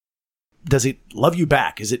does it love you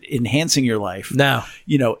back? Is it enhancing your life? No.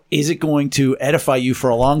 Is it going to edify you for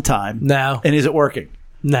a long time? No. And is it working?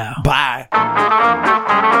 No. Bye.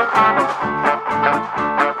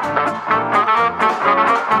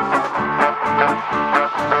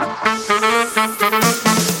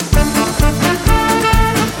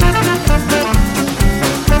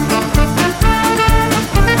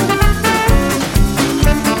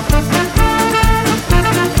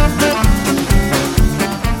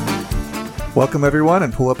 Welcome, everyone,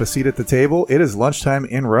 and pull up a seat at the table. It is lunchtime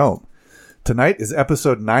in Rome. Tonight is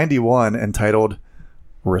episode 91 entitled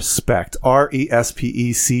Respect,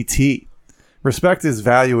 R-E-S-P-E-C-T. Respect is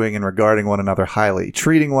valuing and regarding one another highly,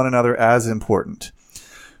 treating one another as important.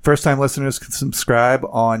 First-time listeners can subscribe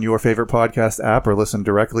on your favorite podcast app or listen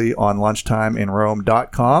directly on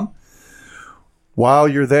lunchtimeinrome.com. While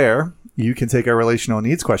you're there, you can take our relational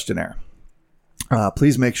needs questionnaire.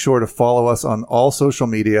 Please make sure to follow us on all social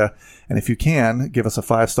media, and if you can, give us a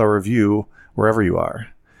 5-star review wherever you are.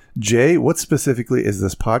 Jay, what specifically is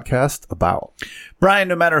this podcast about? Brian,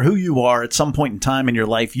 no matter who you are, at some point in time in your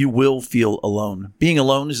life, you will feel alone. Being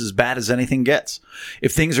alone is as bad as anything gets.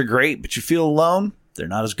 If things are great, but you feel alone, they're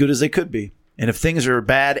not as good as they could be. And if things are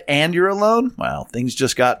bad and you're alone, well, things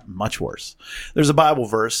just got much worse. There's a Bible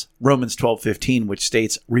verse, Romans 12:15, which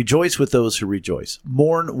states, "Rejoice with those who rejoice,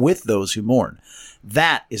 mourn with those who mourn."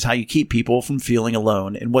 That is how you keep people from feeling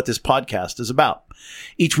alone, and what this podcast is about.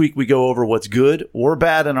 Each week we go over what's good or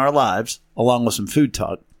bad in our lives, along with some food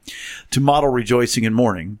talk, to model rejoicing and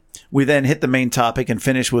mourning. We then hit the main topic and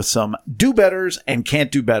finish with some do-betters and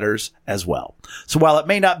can't-do-betters as well. So while it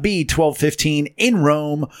may not be 12:15 in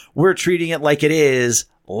Rome, we're treating it like it is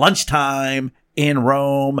lunchtime in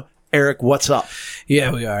Rome. Eric, what's up?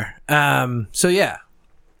 Yeah, we are.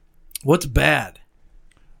 What's bad?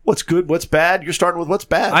 What's good? What's bad? You're starting with what's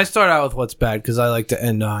bad. I start out with what's bad because I like to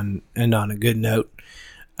end on a good note.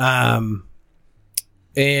 And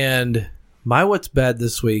my what's bad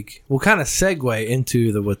this week will kind of segue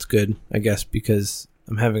into the what's good, I guess, because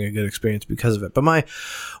I'm having a good experience because of it. But my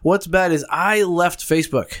what's bad is I left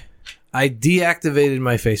Facebook. I deactivated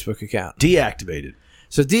my Facebook account. Deactivated.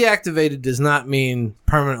 So deactivated does not mean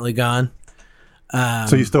permanently gone.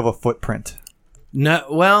 So you still have a footprint? No,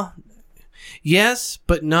 well, yes,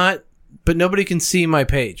 but not. But nobody can see my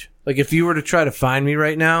page. Like if you were to try to find me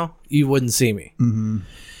right now, you wouldn't see me. Mm-hmm.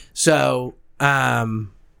 So,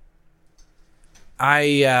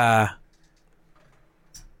 I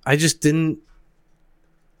just didn't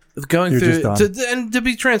going through and to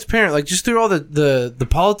be transparent, like just through all the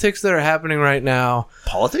politics that are happening right now.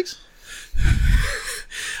 Politics?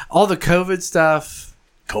 All the COVID stuff.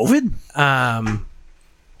 COVID?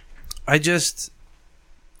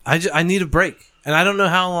 I need a break. And I don't know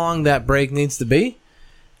how long that break needs to be.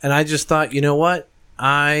 And I just thought, you know what?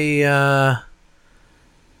 I'm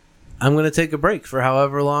going to take a break for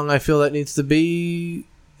however long I feel that needs to be.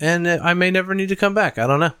 And I may never need to come back. I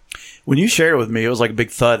don't know. When you shared it with me, it was like a big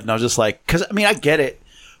thud. And I was just like, because, I mean, I get it.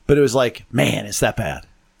 But it was like, man, it's that bad.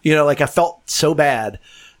 Like I felt so bad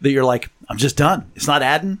that you're like, I'm just done. It's not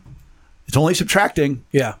adding. It's only subtracting.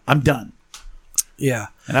 Yeah. I'm done. Yeah.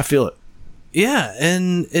 And I feel it. Yeah.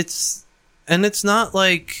 And it's not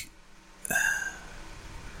like,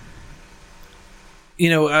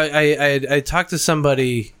 I talked to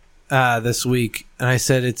somebody this week, and I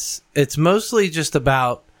said it's mostly just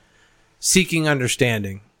about seeking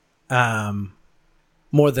understanding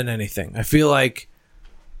more than anything. I feel like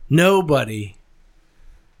I don't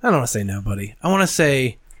want to say nobody. I want to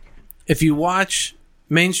say if you watch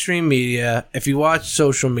mainstream media, if you watch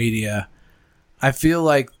social media, I feel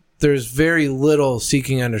like there's very little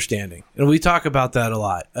seeking understanding. And we talk about that a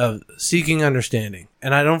lot, of seeking understanding.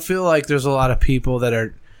 And I don't feel like there's a lot of people that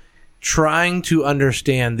are trying to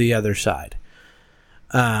understand the other side.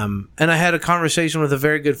 And I had a conversation with a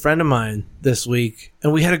very good friend of mine this week,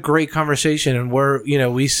 and we had a great conversation, and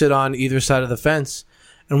we sit on either side of the fence,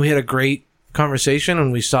 and we had a great conversation,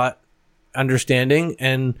 and we sought understanding,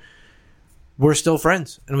 and we're still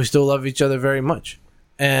friends, and we still love each other very much.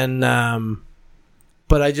 And,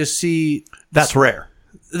 but I just see that's rare.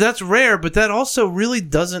 That's rare, but that also really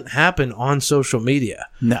doesn't happen on social media.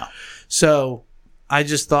 No. So I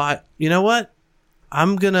just thought, you know what?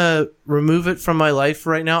 I'm going to remove it from my life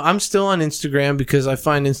right now. I'm still on Instagram because I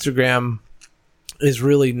find Instagram is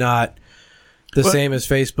really not the same as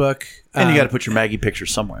Facebook. And you got to put your Maggie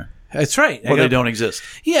pictures somewhere. That's right. Or they don't exist.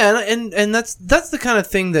 Yeah, and that's the kind of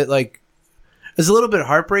thing that like is a little bit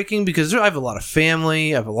heartbreaking because I have a lot of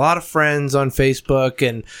family, I have a lot of friends on Facebook,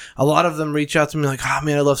 and a lot of them reach out to me like, "Oh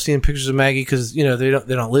man, I love seeing pictures of Maggie," because they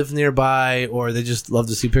don't live nearby, or they just love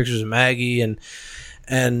to see pictures of Maggie, and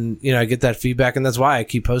And, I get that feedback, and that's why I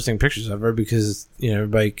keep posting pictures of her, because,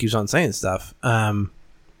 everybody keeps on saying stuff. But,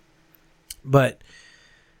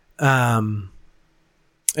 I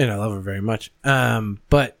love her very much.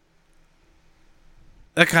 But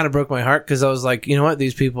that kind of broke my heart, because I was like, you know what?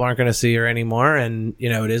 These people aren't going to see her anymore. And,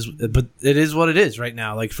 it is what it is right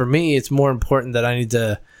now. Like, for me, it's more important that I need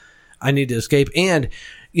to escape. And,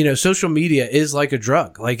 social media is like a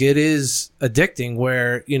drug. Like, it is addicting,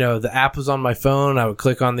 where, the app was on my phone. I would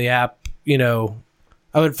click on the app, I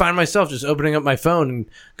would find myself just opening up my phone and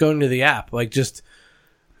going to the app, like just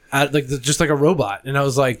like a robot. And I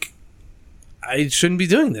was like, I shouldn't be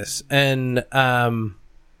doing this. And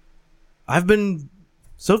I've been,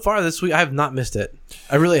 so far this week, I have not missed it.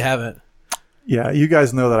 I really haven't. Yeah, you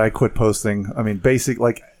guys know that I quit posting. I mean,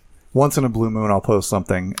 like once in a blue moon, I'll post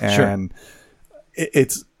something. And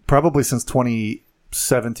it's probably since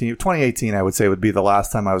 2018, I would say, would be the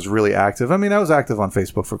last time I was really active. I mean, I was active on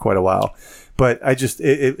Facebook for quite a while, but I just,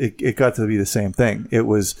 it got to be the same thing. There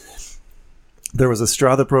was a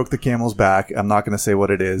straw that broke the camel's back. I'm not going to say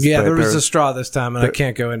what it is. Yeah, there was a straw this time, and I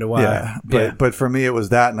can't go into why. Yeah, but for me, it was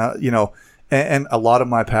that. And a lot of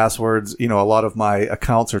my passwords, a lot of my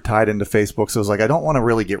accounts are tied into Facebook. So it was like, I don't want to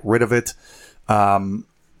really get rid of it.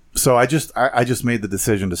 So I just made the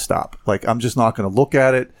decision to stop. Like, I'm just not going to look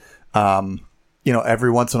at it.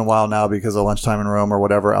 Every once in a while now, because of Lunchtime in Rome or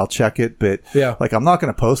whatever, I'll check it. But like, I'm not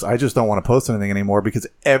going to post. I just don't want to post anything anymore, because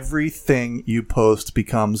everything you post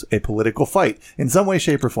becomes a political fight in some way,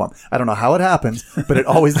 shape, or form. I don't know how it happens, but it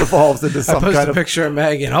always devolves into some kind of a picture of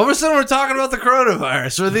Megan. All of a sudden, we're talking about the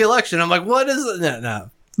coronavirus or the election. I'm like, what is it? No.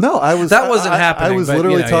 No, that wasn't happening. I was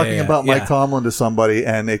literally talking about Mike Tomlin to somebody,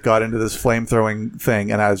 and it got into this flame throwing thing,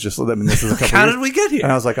 and I was just, this is a couple How years, did we get here?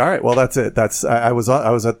 And I was like, all right, well, that's it. I was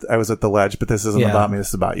at the ledge, but this isn't about me. This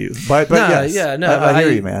is about you. But yes, I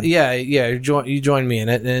hear you, man. Yeah. You joined me in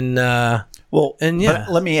it, and But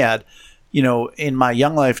let me add, in my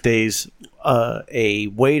Young Life days, a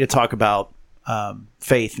way to talk about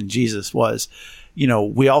faith in Jesus was,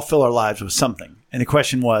 we all fill our lives with something, and the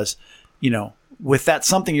question was, with that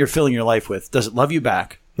something you're filling your life with, does it love you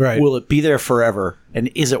back? Right. Will it be there forever? And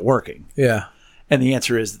is it working? Yeah. And the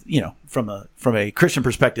answer is, from a Christian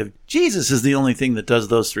perspective, Jesus is the only thing that does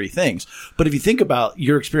those three things. But if you think about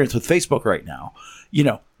your experience with Facebook right now,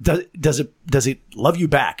 does it love you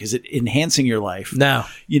back? Is it enhancing your life? No.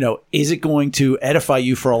 Is it going to edify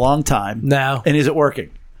you for a long time? No. And is it working?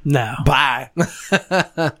 No. Bye.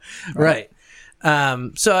 Right.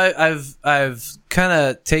 So I've kind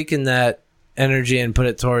of taken that energy and put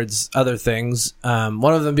it towards other things.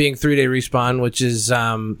 One of them being 3-Day Respawn, which is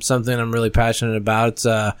something I'm really passionate about. It's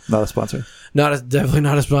not a sponsor. Definitely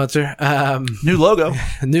not a sponsor. New logo,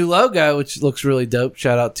 which looks really dope.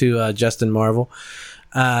 Shout out to Justin Marvel.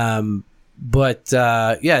 But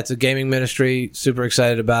it's a gaming ministry. Super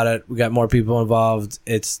excited about it. We got more people involved.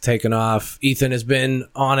 It's taken off. Ethan has been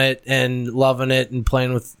on it and loving it and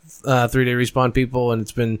playing with 3-Day Respawn people, and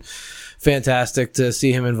it's been fantastic to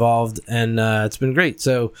see him involved, and it's been great.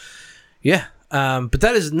 So but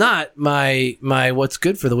that is not my what's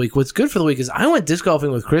good for the week. What's good for the week is I went disc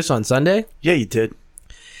golfing with Chris on Sunday. Yeah, you did.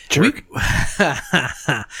 Jerk.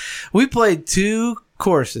 We played 2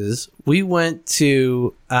 courses. We went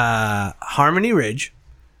to Harmony Ridge,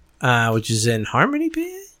 which is in Harmony, PA?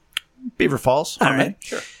 Beaver Falls. All right.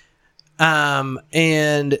 Sure.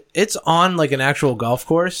 And it's on like an actual golf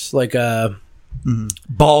course, like a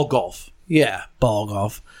ball golf. Yeah, ball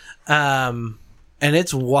golf. And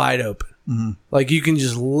it's wide open. Mm-hmm. Like, you can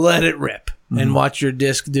just let it rip and watch your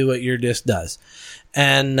disc do what your disc does.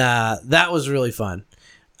 And that was really fun.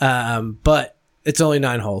 But it's only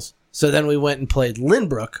 9 holes. So then we went and played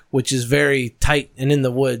Lynbrook, which is very tight and in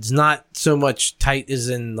the woods. Not so much tight as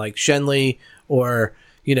in like Shenley or,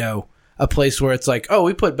 a place where it's like, oh,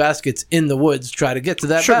 we put baskets in the woods, try to get to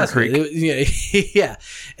that Sugar basket. Creek.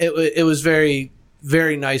 It was very,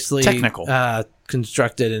 very nicely technical,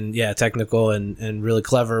 constructed, and technical and really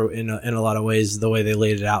clever in a lot of ways, the way they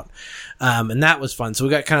laid it out. And that was fun. So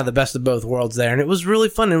we got kind of the best of both worlds there, and it was really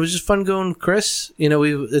fun. It was just fun going with Chris.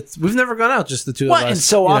 We've never gone out, just the two of us. And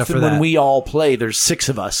so often when we all play, there's 6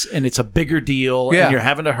 of us, and it's a bigger deal. Yeah. And you're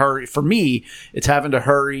having to hurry. For me, it's having to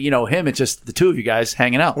hurry. Him. It's just the 2 of you guys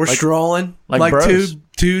hanging out. We're strolling like bros.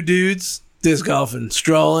 two dudes disc golfing,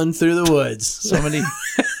 strolling through the woods. So many.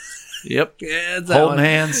 Yep. Yeah, it's that holding one.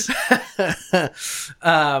 hands.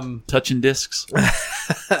 Touching discs.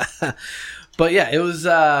 But yeah, it was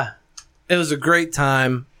a great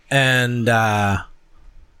time, and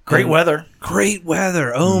great weather. Great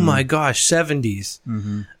weather. Oh my gosh, 70s.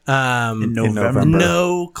 Mm-hmm. In November.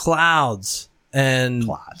 No clouds and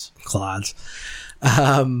clods.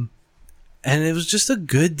 And it was just a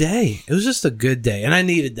good day. It was just a good day, and I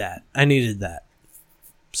needed that.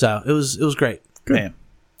 So it was great. Man.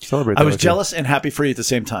 Celebrate. I was jealous and happy for you at the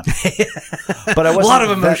same time. But I wasn't A lot of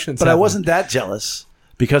emotions But I happening. wasn't that jealous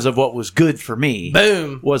because of what was good for me.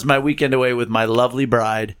 Boom. Was my weekend away with my lovely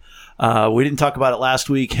bride. We didn't talk about it last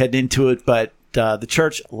week, heading into it, but the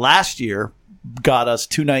church last year got us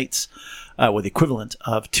 2 nights, with the equivalent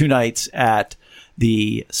of 2 nights at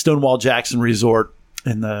the Stonewall Jackson Resort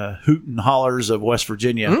in the hoot and hollers of West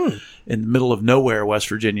Virginia, in the middle of nowhere, West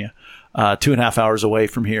Virginia, 2.5 hours away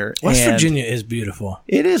from here. West And Virginia is beautiful.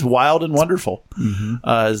 it is wild and wonderful,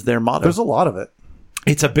 is their motto. There's a lot of it.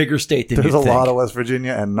 It's a bigger state than There's you a think. lot of West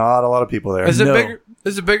Virginia and not a lot of people there. Is it No. bigger?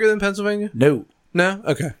 Is it bigger than Pennsylvania? No, No.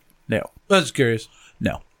 Okay. no, I was just curious.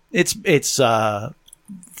 no. It's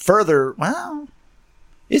further. Well,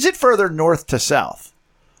 is it further north to south?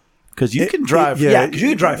 Because you can drive. yeah, Because you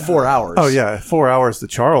can drive 4 hours. Oh yeah, 4 hours to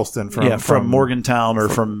Charleston from Morgantown or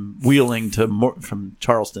from Wheeling to from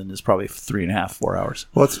Charleston is probably 3.5, 4 hours.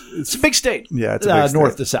 Well, It's it's a big state. Yeah, it's a big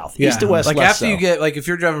north state. to south, east to west. Like west, after you south. get if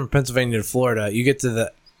you're driving from Pennsylvania to Florida, you get to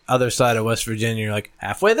the other side of West Virginia. You're like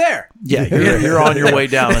halfway there. yeah, you're on your way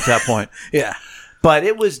down at that point. Yeah. But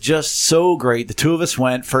it was just so great. The 2 of us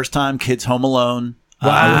went, first time kids home alone,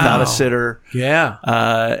 Wow. without a sitter. Yeah.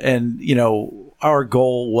 And, our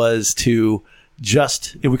goal was to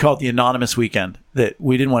we call it the anonymous weekend, that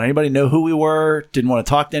we didn't want anybody to know who we were, didn't want to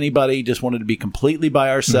talk to anybody, just wanted to be completely by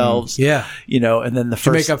ourselves. Yeah. And then the Did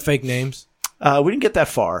you first, make up fake names? we didn't get that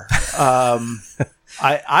far.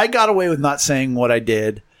 I got away with not saying what I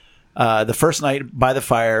did. The first night by the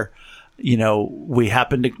fire, we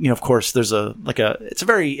happened to, of course, there's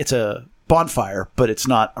it's a bonfire, but it's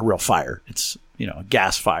not a real fire. It's, a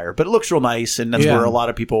gas fire, but it looks real nice. And that's Yeah. where a lot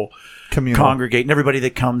of people Communal. congregate. And everybody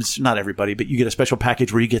that comes, not everybody, but you get a special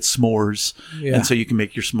package where you get s'mores. Yeah. And so you can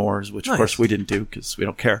make your s'mores, which Nice. of course we didn't do because we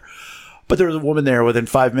don't care. But there was a woman there within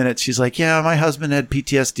 5 minutes. She's like, yeah, my husband had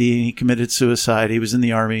PTSD and he committed suicide. He was in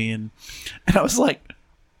the army. And I was like,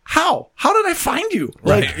 how did I find you?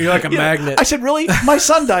 Right. You're like a magnet. I said, really? My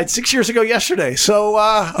son died 6 years ago yesterday. So,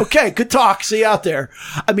 okay, good talk. See you out there.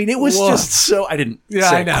 I mean, it was Whoa. just so, I didn't Yeah,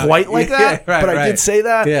 say I know. quite like Yeah, that, right, but I right. did say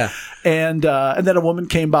that. Yeah. And then a woman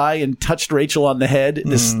came by and touched Rachel on the head,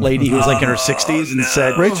 this lady who was like in her 60s, and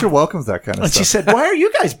said, Rachel welcomes that kind of and stuff. she said, why are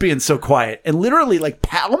you guys being so quiet? And literally like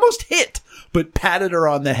almost hit, but patted her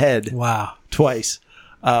on the head Wow. twice.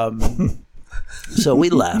 So we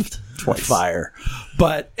left twice. Fire,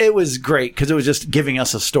 but it was great because it was just giving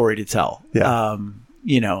us a story to tell. Yeah.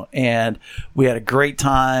 And we had a great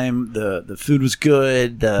time. The food was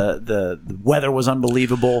good. The weather was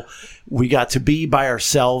unbelievable. We got to be by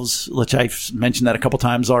ourselves, which I've mentioned that a couple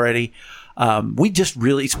times already. We just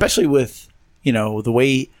really, especially with, the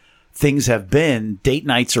way things have been, date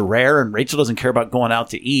nights are rare, and Rachel doesn't care about going out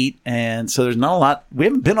to eat. And so there's not a lot, we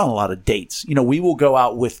haven't been on a lot of dates. We will go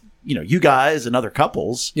out with, you guys and other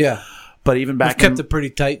couples. Yeah. But even We've back kept it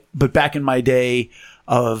pretty tight. but back in my day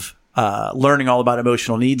of learning all about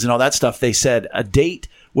emotional needs and all that stuff, they said a date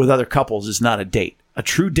with other couples is not a date. A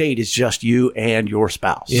true date is just you and your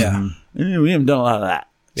spouse. Yeah. We haven't done a lot of that.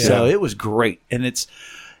 Yeah. So it was great. And it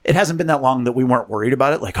hasn't been that long that we weren't worried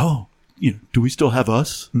about it. Like, do we still have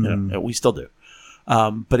us? We still do.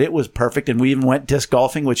 But it was perfect. And we even went disc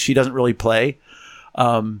golfing, which she doesn't really play.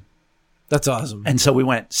 That's awesome. And so we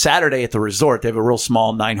went Saturday at the resort. They have a real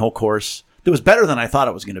small 9-hole course. It was better than I thought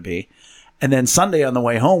it was going to be. And then Sunday on the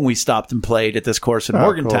way home, we stopped and played at this course in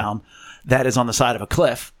Morgantown that is on the side of a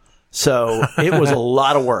cliff. So it was a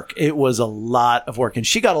lot of work. It was a lot of work. And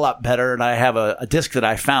she got a lot better. And I have a disc that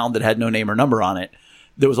I found that had no name or number on it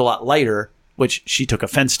that was a lot lighter, which she took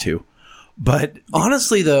offense to. But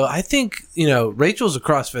honestly, though, I think, Rachel's a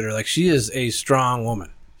CrossFitter. Like, she is a strong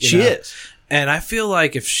woman. She is. And I feel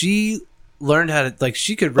like if she learned how to, like,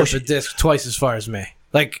 she could rip a disc twice as far as me.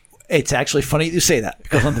 Like, it's actually funny you say that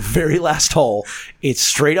because on the very last hole, it's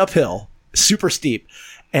straight uphill, super steep.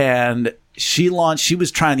 And she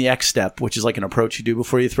was trying the X step, which is like an approach you do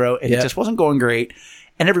before you throw. And it just wasn't going great.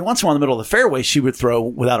 And every once in a while in the middle of the fairway, she would throw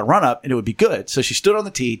without a run up and it would be good. So she stood on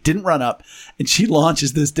the tee, didn't run up, and she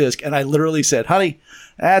launches this disc. And I literally said, honey,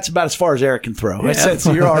 that's about as far as Eric can throw. I said,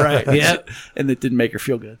 so you're all right. Yep. And it didn't make her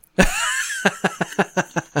feel good.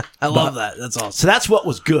 I love that. That's awesome. So that's what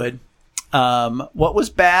was good. What was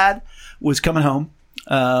bad was coming home.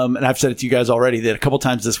 And I've said it to you guys already that a couple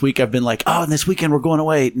times this week I've been like, oh, and this weekend we're going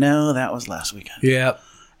away. No, that was last weekend. Yeah.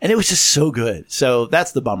 And it was just so good. So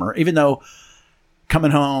that's the bummer. Even though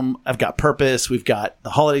coming home, I've got purpose. We've got the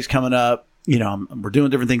holidays coming up. we're doing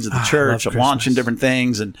different things at the church. I'm launching different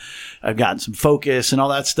things, and I've gotten some focus and all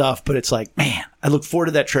that stuff. But it's like, man, I look forward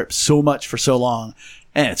to that trip so much for so long,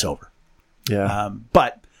 and it's over. Yeah.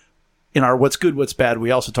 But in our What's Good, What's Bad,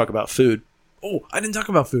 we also talk about food. Oh, I didn't talk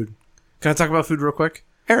about food. Can I talk about food real quick?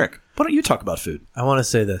 Eric, why don't you talk about food? I want to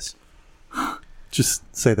say this. Just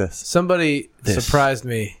say this. Somebody surprised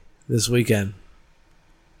me this weekend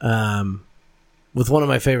with one of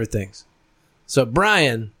my favorite things. So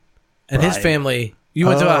Brian and his family, you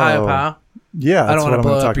went to Ohio Pow? Yeah, I don't want to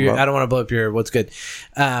blow up your. I don't want to blow up your. What's good?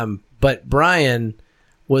 But Brian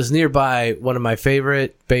was nearby one of my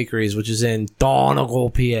favorite bakeries, which is in Donegal,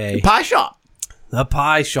 PA. Pie shop. The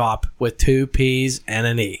pie shop with 2 P's and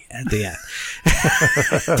an E at the end.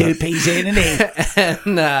 2 P's and an E.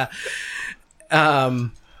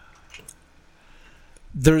 And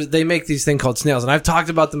they make these thing called snails, and I've talked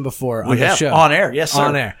about them before on the show. On air, yes, sir.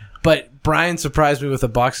 On air. But Brian surprised me with a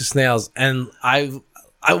box of snails, and I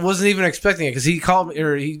wasn't even expecting it because he called me,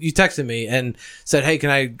 or he texted me and said, "Hey, can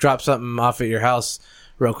I drop something off at your house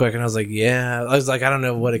real quick?" And I was like, "Yeah." I was like, "I don't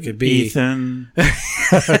know what it could be." Ethan.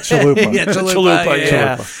 Chalupa. Yeah,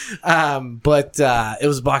 chalupa. But it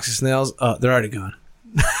was a box of snails. Oh, they're already gone.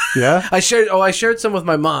 Yeah? I shared some with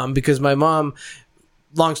my mom because my mom,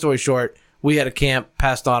 long story short, we had a camp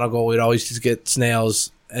past Donegal. We'd always just get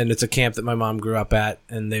snails, and it's a camp that my mom grew up at,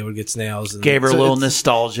 and they would get snails. And gave her a little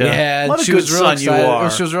nostalgia. Yeah, what and a she good was real son excited. you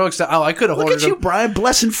are. She was real excited. Oh, I could have Look ordered at you, them. Brian,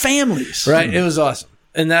 blessing families. Right, it was awesome.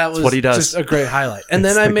 And that was what he does. Just a great highlight. And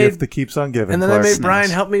It's then I the made gift that keeps on giving. and then I Clark. made Brian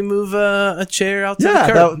help me move a chair out to the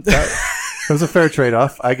Yeah, curb. that was a fair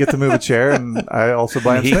trade-off. I get to move a chair, and I also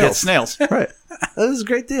buy him He snails. gets snails. Right. That was a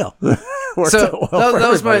great deal. Worked So out well for that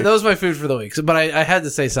was everybody. my food for the week. So, but I had to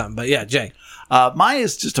say something. But yeah, Jay. Mine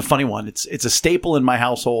is just a funny one. It's a staple in my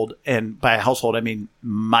household, and by household I mean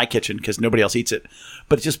my kitchen because nobody else eats it.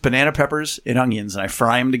 But it's just banana peppers and onions, and I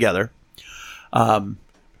fry them together.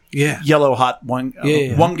 Yeah. Yellow hot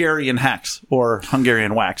Yeah. Hungarian hacks or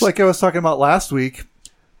Hungarian wax. Like I was talking about last week,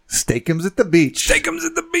 steakums at the beach. Steakums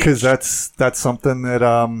at the beach. Because that's something that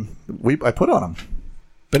I put on them.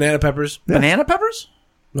 Banana peppers. banana peppers,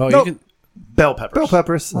 Oh, Nope. you can. bell peppers. Bell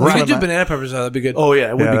peppers. We could do banana peppers. That'd be good. Oh yeah,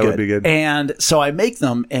 it would, Yeah, be, that good. would be good. And so I make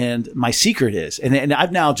them, and my secret is, and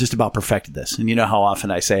I've now just about perfected this. And you know how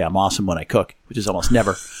often I say I'm awesome when I cook, which is almost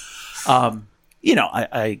never.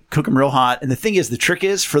 I cook them real hot. And the thing is, the trick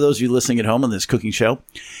is, for those of you listening at home on this cooking show,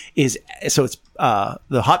 is so it's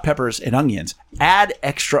the hot peppers and onions. Add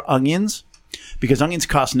extra onions because onions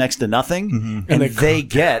cost next to nothing, and they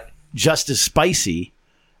get just as spicy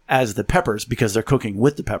as the peppers because they're cooking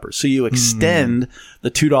with the peppers. So you extend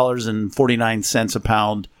the $2.49 a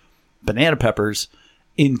pound banana peppers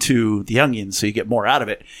into the onions so you get more out of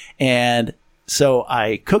it. And so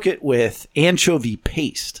I cook it with anchovy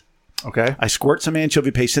paste. Okay. I squirt some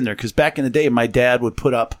anchovy paste in there because back in the day, my dad would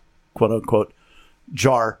put up, quote unquote,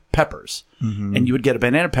 jar peppers. And you would get a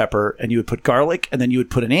banana pepper and you would put garlic and then you would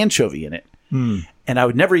put an anchovy in it. And I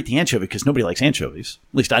would never eat the anchovy because nobody likes anchovies.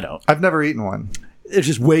 At least I don't. I've never eaten one. It's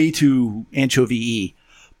just way too anchovy-y.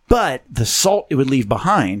 But the salt it would leave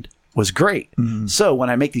behind was great. So when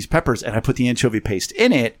I make these peppers and I put the anchovy paste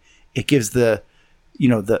in it, it gives the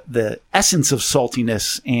essence of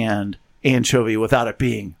saltiness and anchovy without it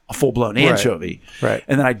being a full-blown anchovy. Right.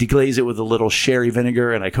 And then I deglaze it with a little sherry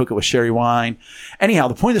vinegar and I cook it with sherry wine. Anyhow,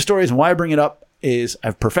 the point of the story is, and why I bring it up is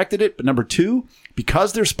I've perfected it. But number 2,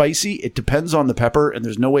 because they're spicy, it depends on the pepper and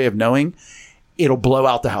there's no way of knowing. It'll blow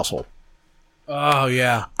out the household. Oh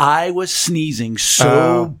yeah. I was sneezing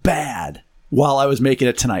so bad while I was making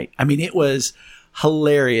it tonight. I mean, it was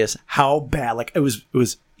hilarious how bad. Like it was,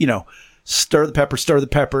 stir the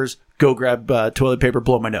peppers, go grab toilet paper,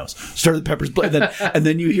 blow my nose. Stir the peppers, and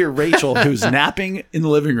then you hear Rachel, who's napping in the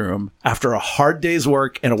living room after a hard day's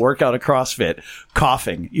work and a workout of CrossFit,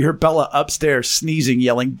 coughing. You hear Bella upstairs sneezing,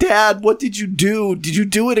 yelling, "Dad, what did you do? Did you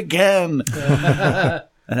do it again?"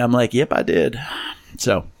 And I'm like, "Yep, I did."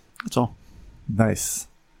 So that's all. Nice.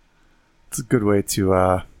 It's a good way to,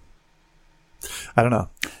 I don't know.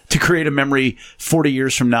 To create a memory 40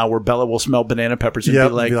 years from now where Bella will smell banana peppers and be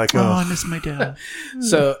like, "Oh, I miss my dad."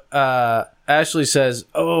 So Ashley says,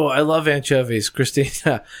 "Oh, I love anchovies."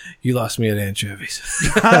 Christina, you lost me at anchovies.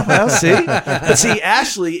 Well, see? But see,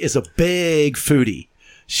 Ashley is a big foodie.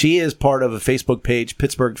 She is part of a Facebook page,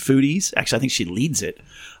 Pittsburgh Foodies. Actually, I think she leads it.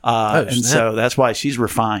 And so that's why she's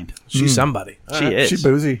refined. She's somebody. She is. She's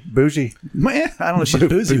bougie. Man, I don't know if she's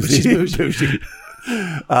boozy, but she's bougie.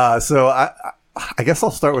 So I guess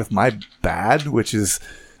I'll start with my bad, which is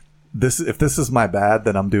this. If this is my bad,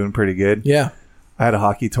 then I'm doing pretty good. Yeah. I had a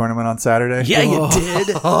hockey tournament on Saturday. Yeah, you did.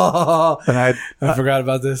 And I forgot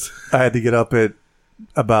about this. I had to get up at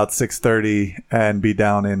about 6:30 and be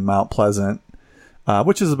down in Mount Pleasant,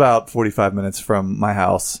 which is about 45 minutes from my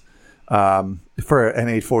house, for an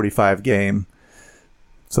 8:45 game.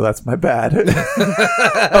 So that's my bad.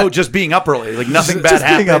 Oh, just being up early, like nothing bad Just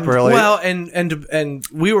happened. being up early. Well, and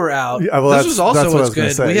we were out. Yeah, well, this that's- was also that's what I what's was gonna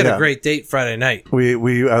good. say, We had yeah. a great date Friday night. I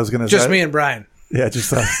was going to Just say. me and Brian. Yeah,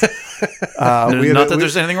 just us. Not that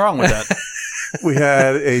there's anything wrong with that. We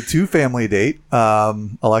had a 2-family date.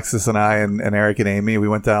 Alexis and I and Eric and Amy. We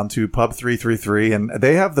went down to Pub 333, and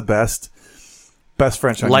they have the best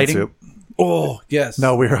French onion Lighting? soup. Oh, yes.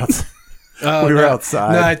 No, we were outside. Oh, we were no.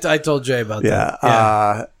 outside. No, I told Jay about Yeah.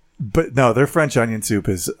 that. But no, their French onion soup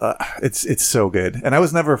is it's so good. And I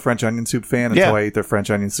was never a French onion soup fan until Yeah. I ate their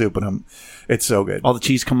French onion soup, and it's so good. All the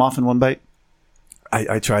cheese come off in one bite.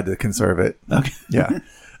 I tried to conserve it. Okay. Yeah.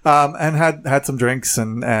 And had some drinks,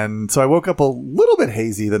 and so I woke up a little bit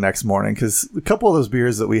hazy the next morning because a couple of those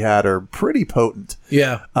beers that we had are pretty potent.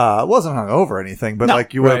 Yeah. It wasn't hungover or anything, but No,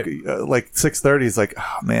 like you woke like 6:30 is like,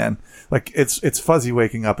 oh man, like it's fuzzy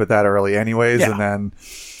waking up at that early anyways, Yeah. and then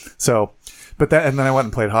and then I went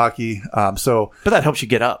and played hockey. So But that helps you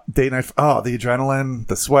get up. date night. Oh, the adrenaline,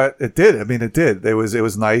 the sweat. It did. I mean, it did. It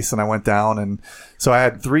was nice, and I went down, and so I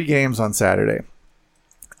had 3 games on Saturday.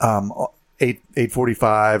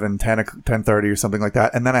 8:45 and 10:30 or something like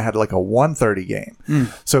that, and then I had like a 1:30 game.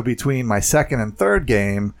 So between my second and third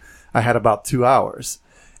game, I had about 2 hours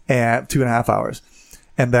and 2.5 hours,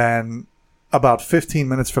 and then about 15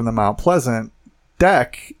 minutes from the Mount Pleasant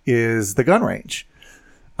deck is the gun range.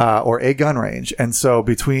 Or a gun range. And so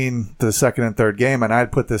between the second and third game, and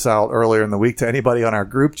I'd put this out earlier in the week to anybody on our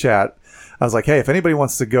group chat, I was like, hey, if anybody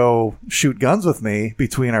wants to go shoot guns with me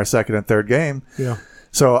between our second and third game. Yeah.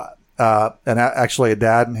 So, actually a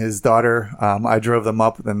dad and his daughter, I drove them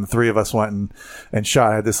up, and the 3 of us went and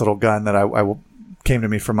shot. I had this little gun that I came to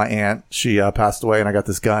me from my aunt. She passed away, and I got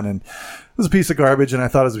this gun, and it was a piece of garbage, and I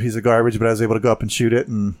thought it was a piece of garbage, but I was able to go up and shoot it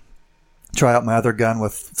and try out my other gun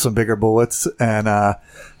with some bigger bullets, and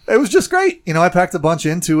it was just great. You know, I packed a bunch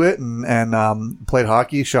into it and played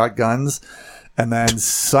hockey, shot guns, and then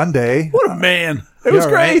Sunday, What a man. it was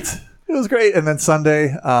You're great. right. It was great. And then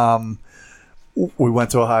Sunday, we went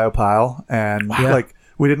to Ohio Pile, and like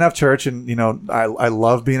we didn't have church, and you know, I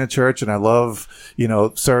love being at church, and I love, you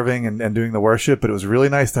know, serving and doing the worship, but it was really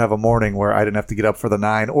nice to have a morning where I didn't have to get up for the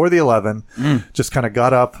 9 or the 11. Just kind of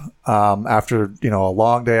got up after, you know, a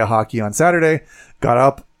long day of hockey on Saturday, got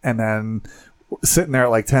up, and then sitting there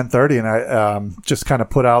at like 10:30, and I just kind of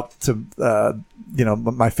put out to you know,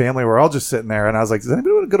 my family were all just sitting there, and I was like, does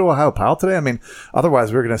anybody want to go to Ohio Pile today? I mean,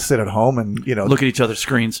 otherwise we were going to sit at home and, you know, Look at each other's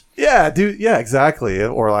screens. yeah, dude. Yeah, exactly.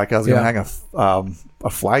 Or like I was going to Yeah. hang a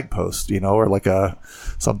flag post, you know, or like a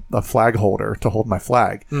flag holder to hold my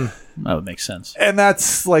flag. That would make sense. And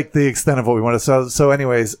that's like the extent of what we wanted. So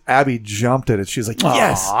anyways, Abby jumped at it. She was like,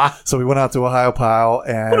 yes. Aw. So we went out to Ohio Pile,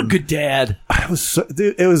 and What a good dad. it was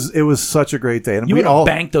dude, it was such a great day. And You we would all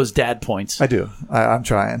have banked those dad points. I do. I'm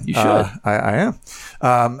trying. You should. I am.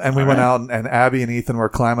 And we went out, and Abby and Ethan were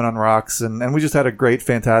climbing on rocks, and we just had a great,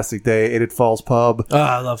 fantastic day. Ate at Falls Pub. Oh,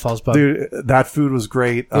 I love Falls Pub. Dude, that food was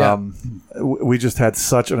great. Yeah. We just had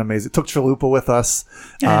such an amazing. Took Chalupa with us,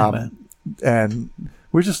 Yeah, man. and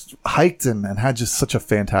we just hiked and had just such a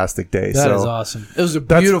fantastic day. That is so awesome. It was a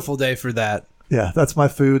beautiful day for that. yeah, that's my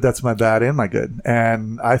food, that's my bad, and my good,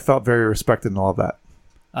 and I felt very respected in all of that.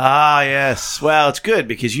 Ah, yes. Well, it's good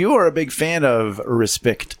because you are a big fan of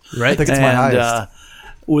respect. Right? I think it's my highest.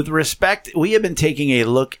 With respect, we have been taking a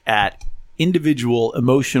look at individual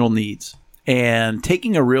emotional needs and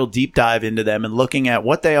taking a real deep dive into them and looking at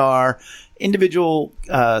what they are, individual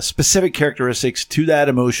specific characteristics to that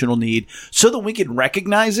emotional need so that we can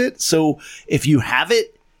recognize it. So if you have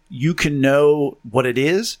it, you can know what it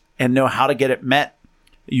is and know how to get it met.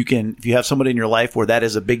 You can, if you have somebody in your life where that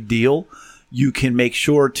is a big deal, you can make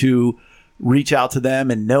sure to reach out to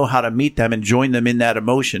them and know how to meet them and join them in that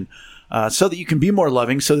emotion so that you can be more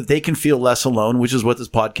loving, so that they can feel less alone, which is what this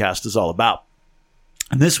podcast is all about.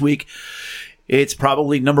 And this week, it's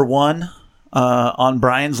probably number 1 on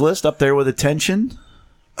Brian's list, up there with attention.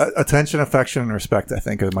 Attention, affection, and respect, I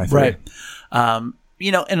think, are my three. Right.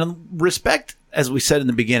 You know, and respect, as we said in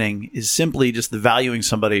the beginning, is simply just the valuing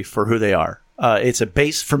somebody for who they are. It's a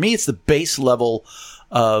base, for me, it's the base level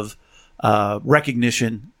of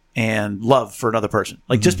recognition and love for another person.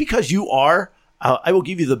 Like, just because you are, I will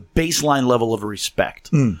give you the baseline level of respect.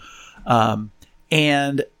 And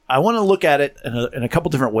I want to look at it in a couple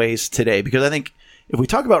different ways today, because I think if we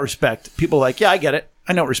talk about respect, people are like, yeah, I get it.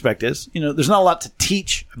 I know what respect is. You know, there's not a lot to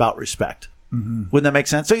teach about respect. Wouldn't that make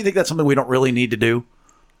sense? So you think that's something we don't really need to do?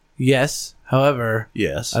 Yes. However,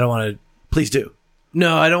 Yes. I don't want to. Please do.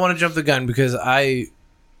 No, I don't want to jump the gun because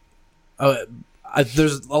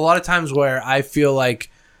there's a lot of times where I feel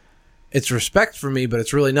like it's respect for me, but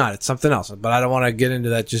it's really not. It's something else. But I don't want to get into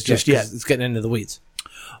that just yet. 'Cause it's getting into the weeds.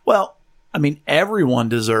 Well, I mean, everyone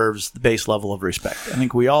deserves the base level of respect. I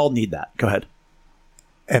think we all need that. Go ahead.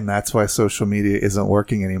 And that's why social media isn't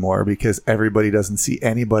working anymore, because everybody doesn't see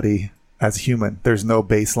anybody as human. There's no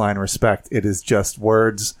baseline respect. It is just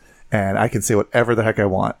words, and I can say whatever the heck I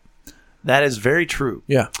want. That is very true.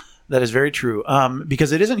 Yeah. That is very true.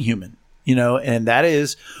 Because it isn't human, and that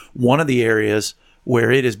is one of the areas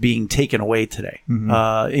where it is being taken away today. In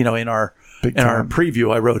our Big in our time.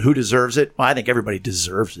 preview, I wrote, "Who deserves it?" Well, I think everybody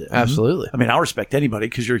deserves it. Absolutely. I mean, I'll respect anybody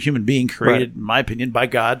because you're a human being created, in my opinion, by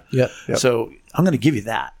God. Yep. So I'm going to give you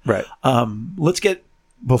that. Right.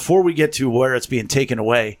 Before we get to where it's being taken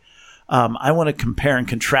away, I want to compare and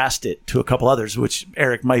contrast it to a couple others, which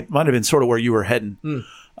Eric might have been sort of where you were heading.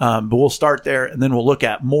 But we'll start there, and then we'll look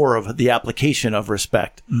at more of the application of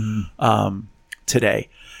respect today.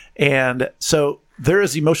 And so there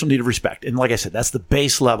is the emotional need of respect. And like I said, that's the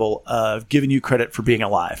base level of giving you credit for being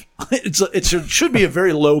alive. It should be a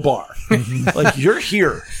very low bar. Like, you're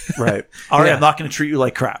here. Right. All right, Yeah. I'm not going to treat you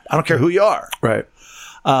like crap. I don't care who you are. Right.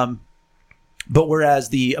 But whereas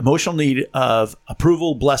the emotional need of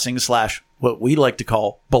approval, blessing / what we like to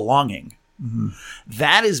call belonging,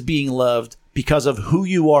 that is being loved because of who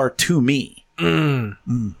you are to me.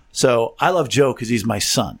 So I love Joe because he's my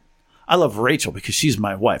son. I love Rachel because she's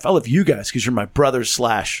my wife. I love you guys because you're my brothers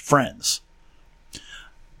 / friends.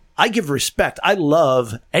 I give respect. I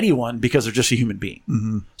love anyone because they're just a human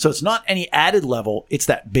being. So it's not any added level. It's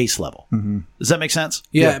that base level. Does that make sense?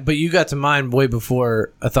 Yeah, but you got to mine way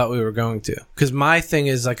before I thought we were going to. Because my thing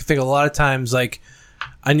is, like, I think a lot of times, like,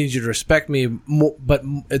 I need you to respect me, but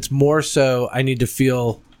it's more so I need to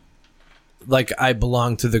feel like I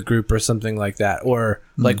belong to the group or something like that, or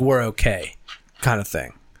like we're okay kind of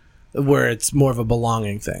thing, where it's more of a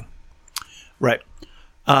belonging thing. Right.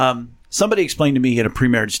 Somebody explained to me in a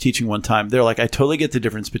pre-marriage teaching one time, they're like, I totally get the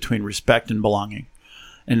difference between respect and belonging.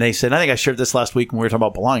 And they said, I think I shared this last week when we were talking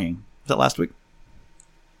about belonging. Was that last week?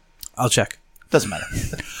 I'll check. Doesn't matter.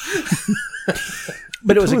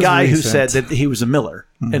 But it was a guy who said that he was a miller.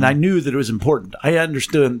 And I knew that it was important. I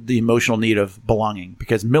understood the emotional need of belonging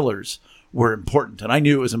because millers were important. And I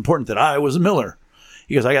knew it was important that I was a miller.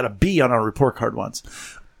 He goes, I got a B on our report card once.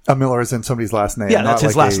 A Miller is in somebody's last name. Yeah, not that's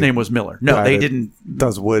his like last name was Miller. No, guy they that didn't.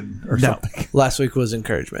 Does wood or No. something. Last week was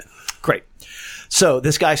encouragement. Great. So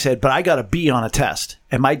this guy said, but I got a B on a test.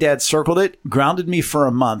 And my dad circled it, grounded me for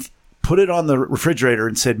a month, put it on the refrigerator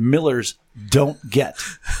and said, Millers don't get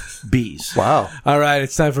B's. Wow. All right,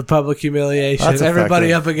 it's time for public humiliation. That's Everybody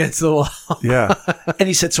effective. up against the wall. Yeah. And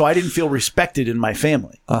he said, so I didn't feel respected in my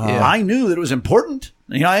family. Yeah. I knew that it was important.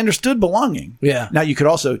 I understood belonging. Yeah. Now you could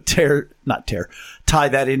also tie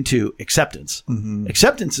that into acceptance.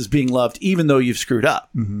 Acceptance is being loved even though you've screwed up.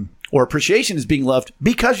 Or appreciation is being loved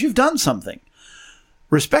because you've done something.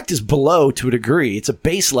 Respect is below to a degree. It's a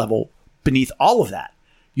base level beneath all of that.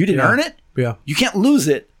 You didn't earn it. Yeah. You can't lose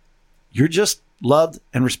it. You're just loved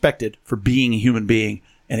and respected for being a human being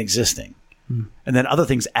and existing. And then other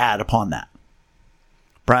things add upon that.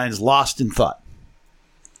 Brian's lost in thought.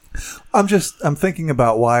 I'm thinking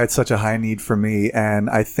about why it's such a high need for me, and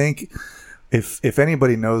I think if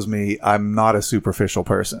anybody knows me, I'm not a superficial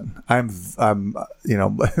person. I'm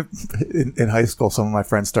in high school, some of my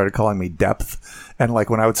friends started calling me depth, and like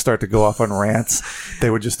when I would start to go off on rants, they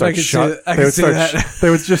would just start they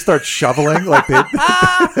would just start shoveling like they're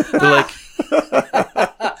like,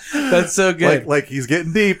 That's so good. like he's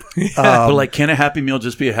getting deep. but like, can a Happy Meal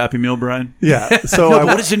just be a Happy Meal, Brian? Yeah. So No,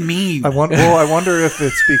 what does it mean? I wonder if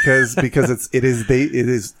it's because it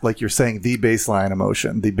is like you're saying, the baseline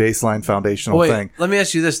emotion, the baseline foundational Wait, thing. let me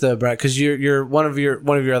ask you this though, Brad, because you're one of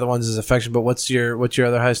your other ones is affection, but what's your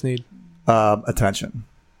other highest need? Attention,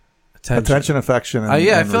 affection. And,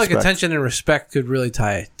 Yeah, I and feel like respect. attention and respect could really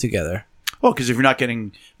tie together. Well, because if you're not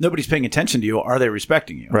nobody's paying attention to you, are they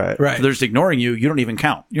respecting you? Right. Right. If they're just ignoring you, you don't even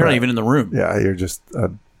count. You're not Right. even in the room. Yeah, you're just a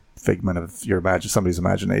figment of somebody's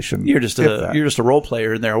imagination. You're just a role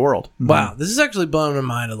player in their world. Wow, this is actually blowing my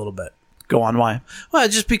mind a little bit. Go on, why? Well,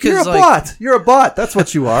 just because You're a bot. You're a bot. That's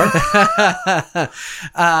what you are.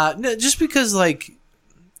 No, just because like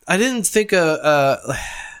I didn't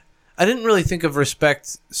really think of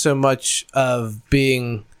respect so much of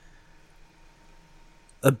being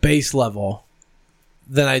a base level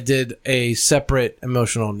than I did a separate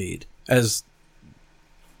emotional need as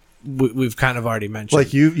we've kind of already mentioned.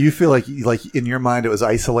 Like you feel like in your mind it was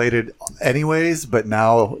isolated anyways, but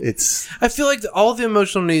now it's. I feel like all the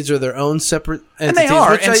emotional needs are their own separate entities, they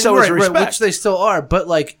are, which and so is respect. which they still are. But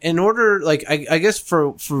like, in order, like, I guess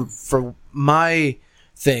for my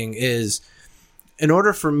thing is, in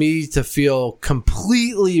order for me to feel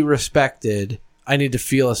completely respected, I need to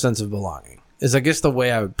feel a sense of belonging. Is I guess the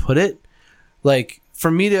way I would put it. Like,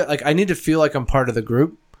 for me to I need to feel like I'm part of the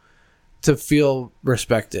group to feel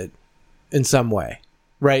respected in some way,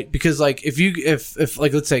 right? Because like if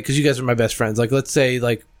like, let's say, because you guys are my best friends, like let's say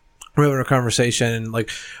like we're having a conversation and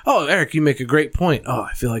like, oh, Eric, you make a great point. Oh,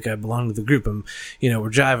 I feel like I belong to the group. We're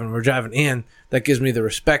driving, and that gives me the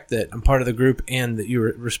respect that I'm part of the group and that you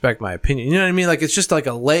respect my opinion. You know what I mean? Like, it's just like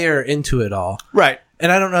a layer into it all, Right.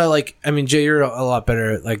 And I don't know, like, I mean, Jay, you're a lot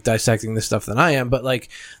better at like dissecting this stuff than I am, but like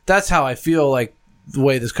that's how I feel like the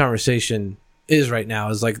way this conversation is right now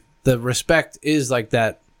is like the respect is like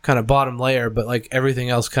that kind of bottom layer, but like everything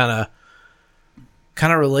else kind of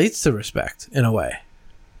relates to respect in a way.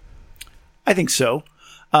 I think so.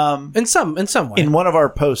 In some way. In one of our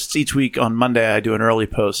posts each week on Monday, I do an early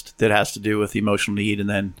post that has to do with emotional need, and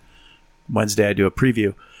then Wednesday I do a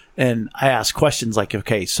preview. And I ask questions like,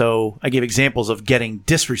 okay, so I give examples of getting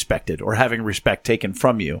disrespected or having respect taken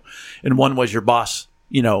from you. And one was your boss,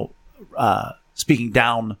 speaking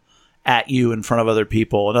down at you in front of other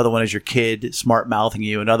people. Another one is your kid smart mouthing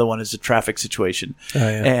you. Another one is a traffic situation. Oh,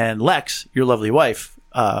 yeah. And Lex, your lovely wife,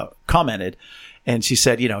 commented, and she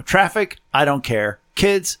said, traffic, I don't care.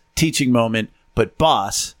 Kids, teaching moment, but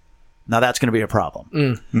boss, now that's going to be a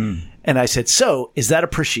problem. And I said, so is that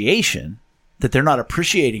appreciation that they're not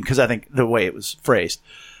appreciating? Because I think the way it was phrased,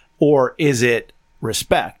 or is it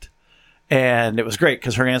respect? And it was great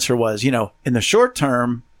because her answer was, in the short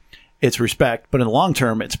term, it's respect, but in the long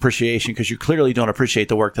term, it's appreciation because you clearly don't appreciate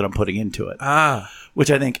the work that I'm putting into it.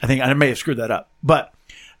 Which I think I may have screwed that up, but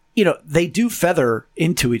they do feather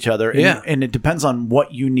into each other, and it depends on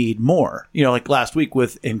what you need more. Like last week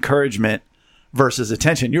with encouragement versus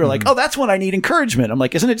attention, you were like, "Oh, that's when I need encouragement." I'm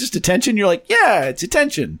like, "Isn't it just attention?" You're like, "Yeah, it's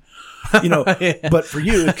attention." But for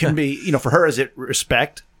you, it can be, for her, is it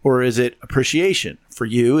respect or is it appreciation? For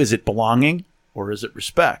you, is it belonging or is it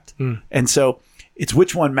respect? And so it's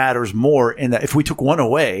which one matters more, in that if we took one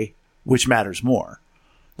away, which matters more?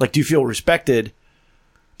 Like, do you feel respected?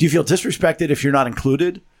 Do you feel disrespected if you're not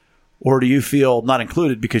included? Or do you feel not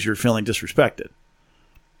included because you're feeling disrespected?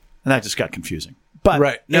 And that just got confusing. But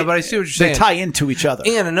right. No, but I see what you're saying. They tie into each other.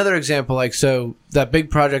 And another example, like, so that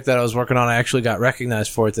big project that I was working on, I actually got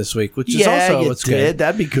recognized for it this week, which is also what's good.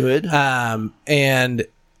 That'd be good. And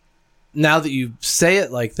now that you say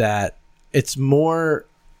it like that, it's more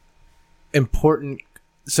important.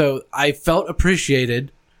 So I felt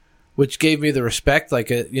appreciated, which gave me the respect.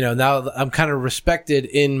 Like, now I'm kind of respected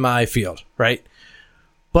in my field, right?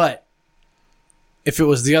 But if it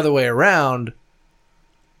was the other way around,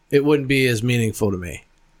 it wouldn't be as meaningful to me.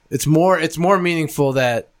 It's more meaningful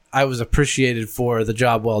that I was appreciated for the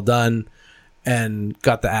job well done and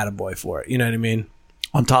got the attaboy for it. You know what I mean?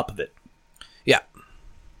 On top of it. Yeah.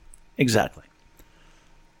 Exactly.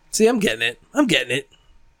 See, I'm getting it.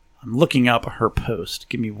 I'm looking up her post.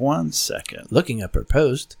 Give me 1 second. Looking up her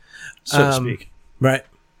post. So to speak. Right.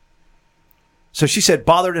 So she said,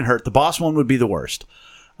 bothered and hurt. The boss one would be the worst.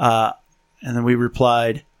 And then we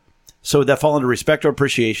replied, so would that fall under respect or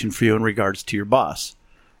appreciation for you in regards to your boss?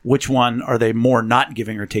 Which one are they more not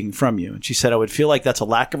giving or taking from you? And she said, I would feel like that's a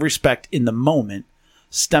lack of respect in the moment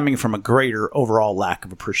stemming from a greater overall lack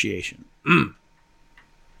of appreciation.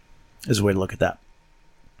 Is a way to look at that.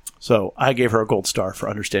 So I gave her a gold star for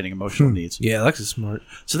understanding emotional needs. Yeah, Alexa's smart.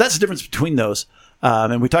 So that's the difference between those.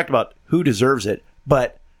 And we talked about who deserves it.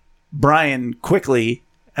 But Brian quickly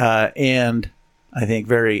and I think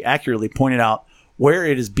very accurately pointed out where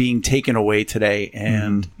it is being taken away today.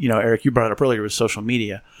 And, Eric, you brought it up earlier with social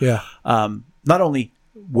media. Yeah. Not only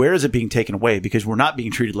where is it being taken away, because we're not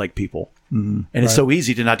being treated like people. And it's so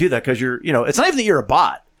easy to not do that because you're, it's not even that you're a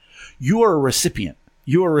bot. You are a recipient.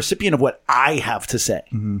 You are a recipient of what I have to say.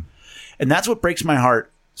 And that's what breaks my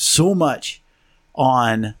heart so much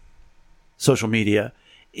on social media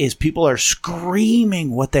is people are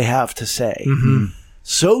screaming what they have to say.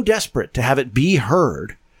 So desperate to have it be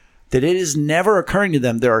heard that it is never occurring to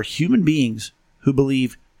them there are human beings who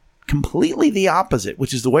believe completely the opposite,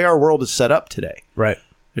 which is the way our world is set up today. Right.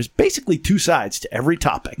 There's basically two sides to every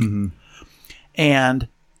topic. And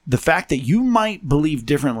the fact that you might believe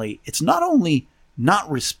differently, it's not only not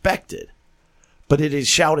respected, but it is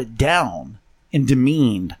shouted down and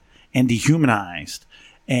demeaned and dehumanized.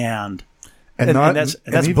 And And that's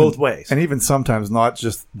even, both ways. And even sometimes not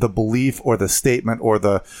just the belief or the statement or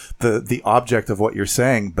the object of what you're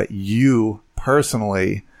saying, but you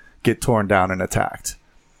personally get torn down and attacked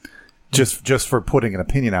just for putting an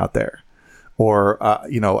opinion out there, or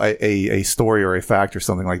a story or a fact or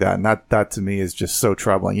something like that. And that to me is just so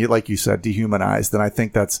troubling. Like you said, dehumanized. And I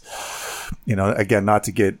think that's, again, not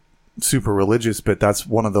to get super religious, but that's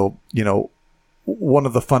one of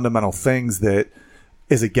the fundamental things that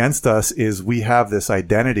is against us is we have this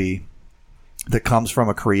identity that comes from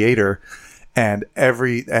a creator, and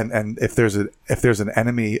if there's an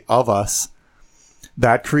enemy of us,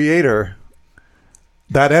 that creator,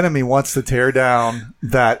 that enemy wants to tear down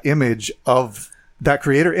that image of that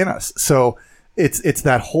creator in us. So it's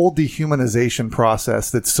that whole dehumanization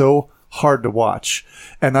process that's so hard to watch.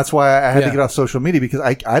 And that's why I had to get off social media, because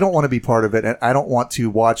I don't want to be part of it, and I don't want to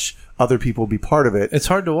watch other people be part of it. It's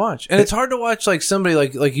hard to watch. And it's hard to watch like somebody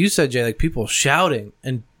like you said, Jay, like people shouting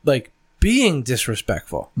and like being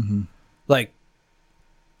disrespectful. Mm-hmm. Like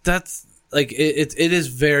that's like it's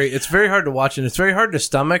very hard to watch, and it's very hard to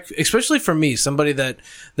stomach, especially for me, somebody that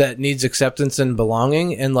needs acceptance and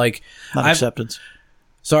belonging, and like not acceptance.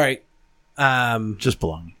 Sorry. Just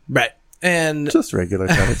belonging. Right. And just regular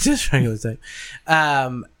type. just regular type.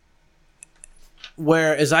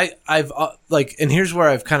 Whereas I've like, and here's where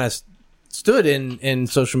I've kind of stood in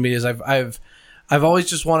social media is I've always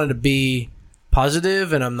just wanted to be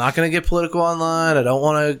positive, and I'm not going to get political online. I don't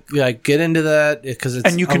want to like get into that because it's,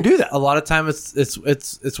 and you can do that a lot of time.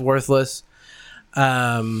 It's worthless.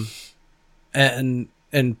 And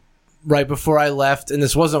right before I left, and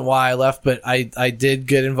this wasn't why I left, but I did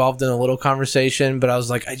get involved in a little conversation, but I was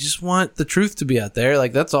like, I just want the truth to be out there.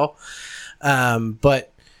 Like, that's all.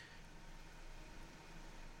 But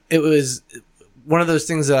it was one of those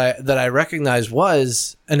things that I recognized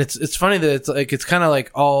was, and it's funny that it's kind of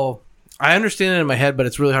like all, I understand it in my head, but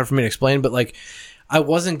it's really hard for me to explain. But like, I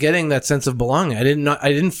wasn't getting that sense of belonging. I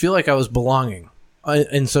didn't feel like I was belonging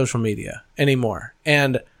in social media anymore.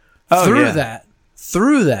 And through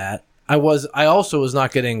that, I also was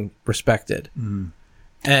not getting respected. Mm.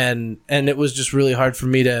 And it was just really hard for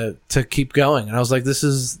me to keep going. And I was like, this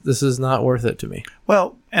is not worth it to me.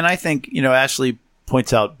 Well, and I think, Ashley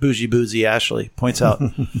points out, Boozy Ashley points out,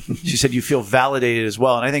 she said you feel validated as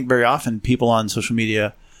well. And I think very often people on social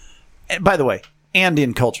media, and by the way, and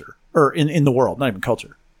in culture, or in the world, not even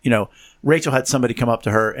culture, Rachel had somebody come up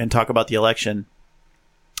to her and talk about the election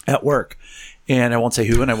at work. And I won't say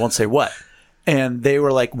who and I won't say what. And they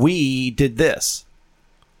were like, we did this,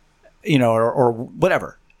 or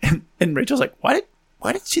whatever. And Rachel's like, why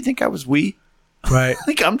did she think I was we? Right.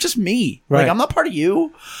 Like, I'm just me. Right. Like, I'm not part of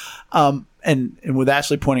you. And with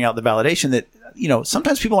Ashley pointing out the validation that,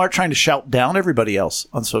 sometimes people aren't trying to shout down everybody else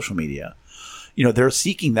on social media. They're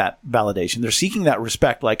seeking that validation. They're seeking that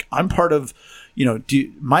respect. Like, I'm part of,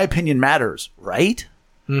 my opinion matters, right?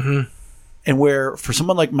 Mm-hmm. And where for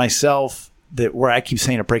someone like myself, where I keep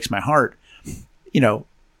saying it breaks my heart,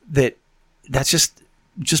 that's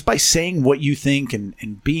just by saying what you think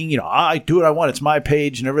and being, I do what I want. It's my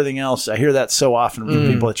page and everything else. I hear that so often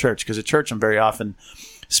from people at church, because at church I'm very often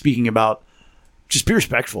speaking about just be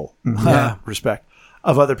respectful, respect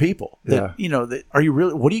of other people. That, that are you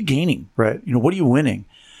really, what are you gaining? Right. What are you winning?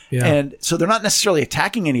 Yeah. And so they're not necessarily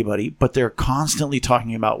attacking anybody, but they're constantly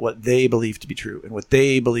talking about what they believe to be true and what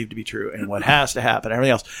they believe to be true and what has to happen and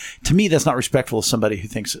everything else. To me, that's not respectful of somebody who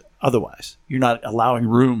thinks otherwise. You're not allowing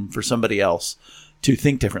room for somebody else to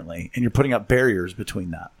think differently, and you're putting up barriers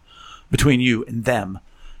between you and them.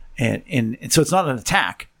 And so it's not an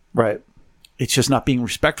attack. Right. It's just not being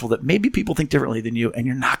respectful that maybe people think differently than you, and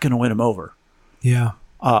you're not going to win them over. Yeah.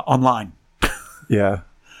 Online. Yeah.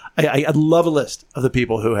 I love a list of the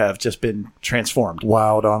people who have just been transformed.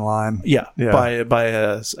 Wowed online. Yeah. By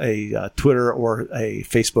a Twitter or a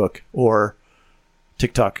Facebook or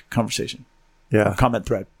TikTok conversation. Yeah. Comment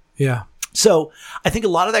thread. Yeah. So I think a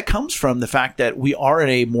lot of that comes from the fact that we are in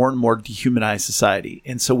a more and more dehumanized society.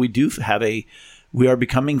 And so we are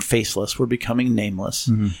becoming faceless. We're becoming nameless.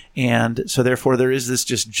 Mm-hmm. And so therefore there is this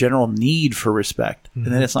just general need for respect. Mm-hmm.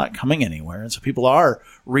 And then it's not coming anywhere. And so people are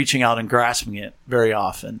reaching out and grasping it very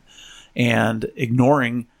often and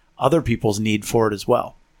ignoring other people's need for it as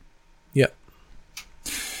well. Yep.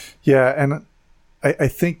 Yeah. And I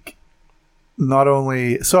think not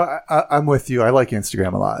only, so I'm with you. I like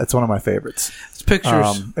Instagram a lot. It's one of my favorites. It's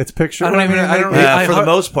pictures. It's pictures. For the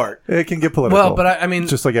most part, it can get political. Well, but I mean,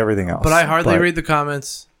 just like everything else. But I hardly read the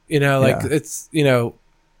comments. It's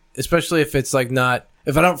especially if it's like not,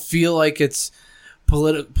 if I don't feel like it's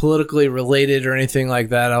politically related or anything like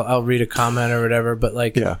that, I'll read a comment or whatever. But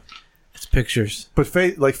like, It's pictures. But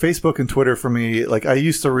like Facebook and Twitter for me, like I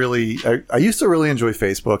used to really enjoy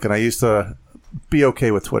Facebook, and I used to be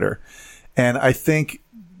okay with Twitter. And I think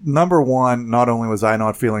number one, not only was I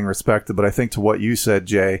not feeling respected, but I think to what you said,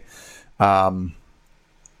 Jay,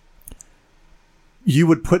 you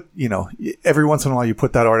would put, every once in a while you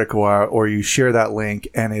put that article out or you share that link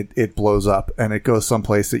and it blows up and it goes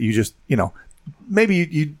someplace that you just,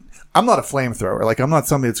 maybe I'm not a flamethrower. Like I'm not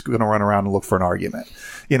somebody that's going to run around and look for an argument.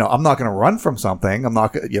 I'm not going to run from something. I'm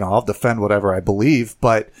not, I'll defend whatever I believe,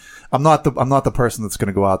 but I'm not the person that's going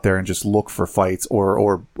to go out there and just look for fights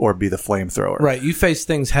or be the flamethrower. Right. You face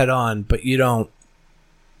things head on, but you don't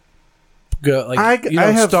go like I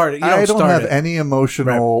don't have it. any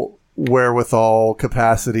emotional wherewithal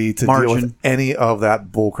capacity to deal with any of that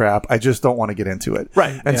bullcrap. I just don't want to get into it.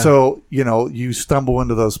 Right. And so, you stumble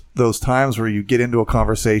into those times where you get into a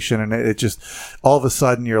conversation and it just all of a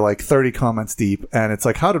sudden you're like 30 comments deep and it's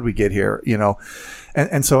like, how did we get here?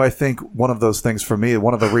 And so I think one of those things for me,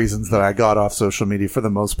 one of the reasons that I got off social media for the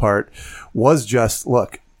most part was just,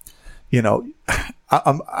 look,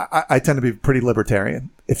 I tend to be pretty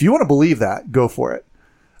libertarian. If you want to believe that, go for it.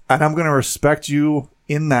 And I'm going to respect you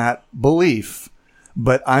in that belief,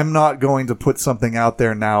 but I'm not going to put something out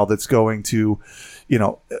there now that's going to,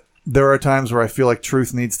 there are times where I feel like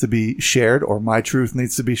truth needs to be shared or my truth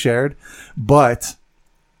needs to be shared. But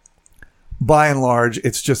by and large,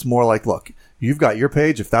 it's just more like, look, you've got your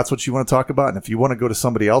page if that's what you want to talk about. And if you want to go to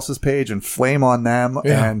somebody else's page and flame on them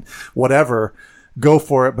and whatever, go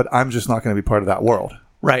for it. But I'm just not going to be part of that world.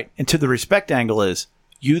 Right. And to the respect angle is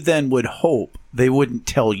you then would hope they wouldn't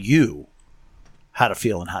tell you how to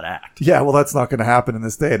feel and how to act. Yeah, well, that's not going to happen in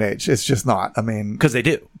this day and age. It's just not. I mean... Because they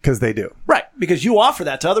do. Right. Because you offer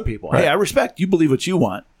that to other people. Right. Hey, I respect you believe what you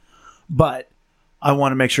want, but I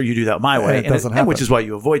want to make sure you do that my way. And it doesn't happen. Which is why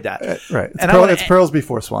you avoid that. Right. It's pearls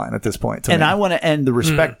before swine at this point. And I want to end the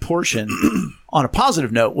respect portion on a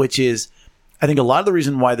positive note, which is I think a lot of the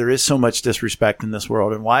reason why there is so much disrespect in this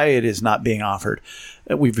world and why it is not being offered,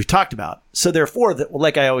 we've talked about. So therefore,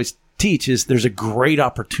 like I always teach, is there's a great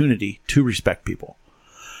opportunity to respect people.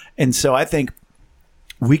 And so I think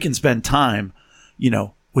we can spend time,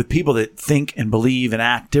 with people that think and believe and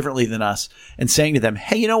act differently than us and saying to them,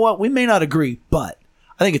 hey, you know what? We may not agree, but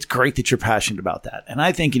I think it's great that you're passionate about that. And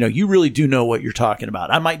I think, you really do know what you're talking about.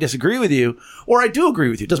 I might disagree with you, or I do agree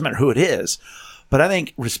with you. It doesn't matter who it is. But I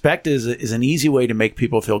think respect is an easy way to make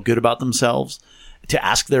people feel good about themselves. To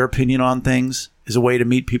ask their opinion on things is a way to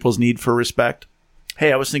meet people's need for respect.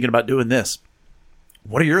 Hey, I was thinking about doing this.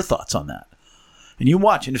 What are your thoughts on that? And you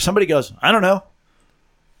watch. And if somebody goes, I don't know.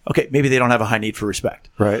 Okay, maybe they don't have a high need for respect.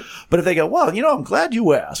 Right. But if they go, well, I'm glad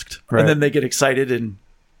you asked. Right. And then they get excited and,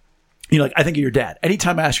 I think of your dad.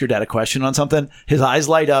 Anytime I ask your dad a question on something, his eyes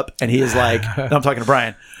light up and he is like, no, I'm talking to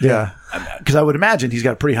Brian. Yeah. Because I would imagine he's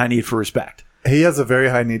got a pretty high need for respect. He has a very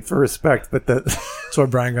high need for respect, but that's where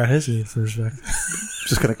Brian got his need for respect.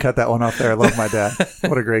 Just going to cut that one off there. I love my dad.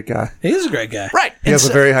 What a great guy. He is a great guy. Right. He has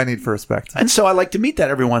a very high need for respect. And so I like to meet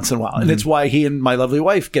that every once in a while. And it's why he and my lovely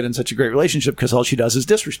wife get in such a great relationship, because all she does is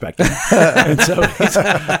disrespect him. And so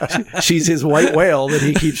she's his white whale that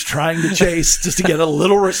he keeps trying to chase just to get a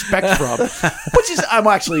little respect from. Which is,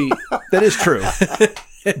 that is true.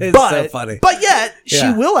 It's so funny. But yet,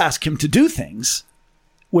 she will ask him to do things,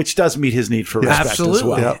 which does meet his need for respect as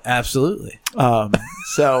well. Yep. Absolutely.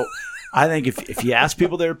 So I think if you ask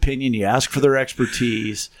people their opinion, you ask for their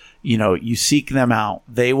expertise, you seek them out,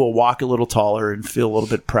 they will walk a little taller and feel a little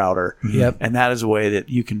bit prouder. Yep. And that is a way that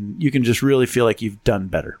you can just really feel like you've done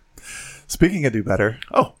better. Speaking of do better.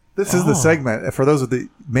 This is the segment. For those that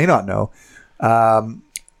may not know,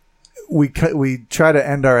 we try to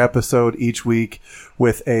end our episode each week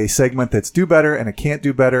with a segment that's do better and a can't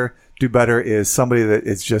do better. Do better is somebody that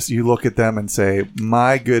it's just, you look at them and say,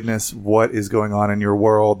 my goodness, what is going on in your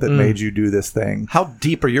world that made you do this thing? How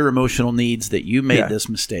deep are your emotional needs that you made this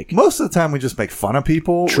mistake? Most of the time we just make fun of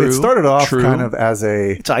people. True, it started off kind of as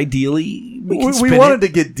it's ideally, we wanted to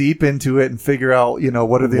get deep into it and figure out,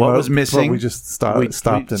 what are the what was missing. But we just stopped and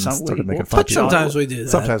started making fun of people. Sometimes we do that.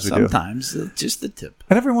 Sometimes we do. Just the tip.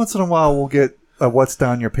 And every once in a while we'll get a what's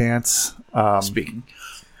down your pants. Speaking.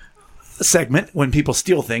 Segment when people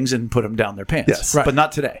steal things and put them down their pants. Yes. Right. But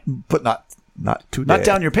not today. But not today. Not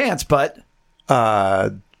down your pants, but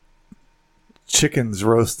chickens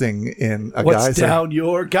roasting in a what's geyser. Down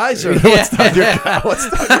your geyser? What's down your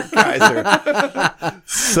geyser?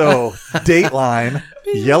 So, Dateline,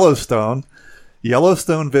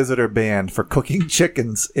 Yellowstone visitor banned for cooking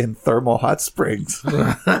chickens in thermal hot springs.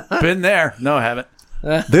 Been there. No, I haven't.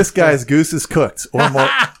 This guy's goose is cooked, or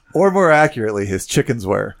more accurately, his chickens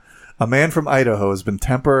were. A man from Idaho has been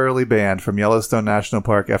temporarily banned from Yellowstone National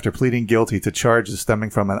Park after pleading guilty to charges stemming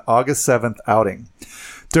from an August 7th outing,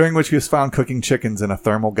 during which he was found cooking chickens in a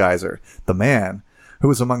thermal geyser. The man, who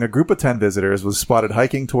was among a group of 10 visitors, was spotted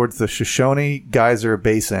hiking towards the Shoshone Geyser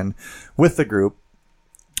Basin with the group,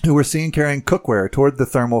 who were seen carrying cookware toward the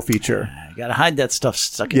thermal feature. You gotta hide that stuff.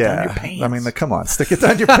 Stuck it down your pants. I mean, come on, stick it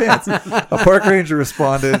down your pants. A park ranger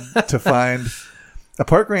responded to find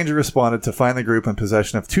the group in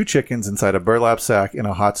possession of 2 chickens inside a burlap sack in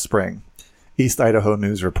a hot spring. East Idaho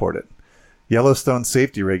News reported. Yellowstone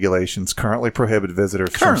safety regulations currently prohibit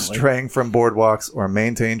visitors from straying from boardwalks or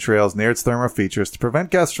maintain trails near its thermal features to prevent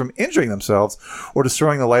guests from injuring themselves or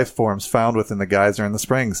destroying the life forms found within the geyser and the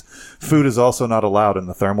springs. Food is also not allowed in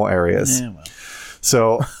the thermal areas. Yeah, well.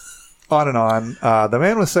 So, on and on. The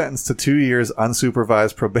man was sentenced to 2 years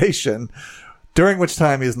unsupervised probation, during which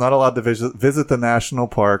time he is not allowed to visit the national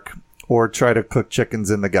park or try to cook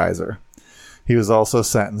chickens in the geyser. He was also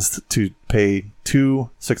sentenced to pay 2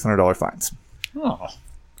 $600 fines. Oh.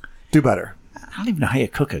 Do better. I don't even know how you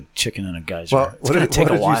cook a chicken in a geyser. Well, It's gonna take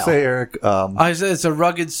a while. you say, Eric? I said it's a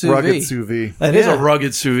rugged sous Rugged vide. sous vide. That is a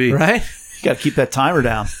rugged sous vide. Right? You got to keep that timer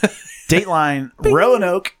down. Dateline,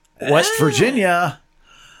 Roanoke, West Virginia.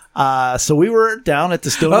 So we were down at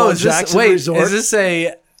the Stonewall Jackson Resort. Is this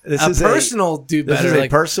a personal do better? This is a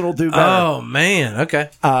personal do better. Oh, man. Okay.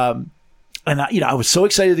 And I was so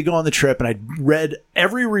excited to go on the trip, and I read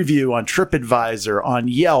every review on TripAdvisor, on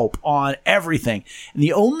Yelp, on everything. And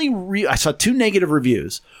the only I saw 2 negative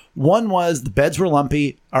reviews. One was the beds were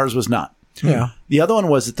lumpy, ours was not. Yeah. The other one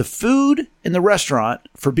was that the food in the restaurant,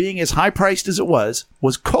 for being as high priced as it was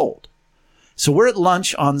cold. So we're at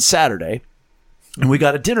lunch on Saturday, and we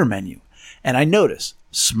got a dinner menu. And I noticed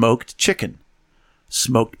smoked chicken,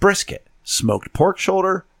 smoked brisket, smoked pork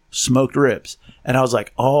shoulder, smoked ribs. And I was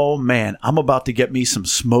like, oh man, I'm about to get me some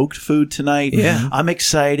smoked food tonight. Yeah. I'm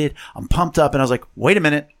excited. I'm pumped up. And I was like, wait a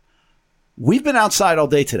minute. We've been outside all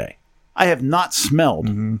day today. I have not smelled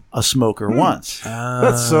a smoker once.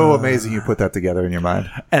 That's so amazing you put that together in your mind.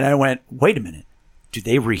 And I went, wait a minute. Do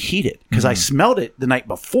they reheat it? Because I smelled it the night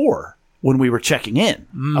before when we were checking in.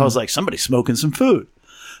 I was like, somebody's smoking some food.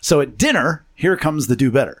 So at dinner, here comes the do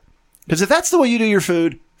better. Because if that's the way you do your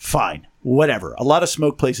food, fine. Whatever. A lot of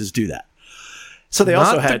smoke places do that. So they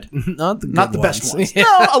also had not the best ones. Yeah.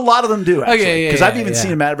 No, a lot of them do actually. Okay, Because I've even seen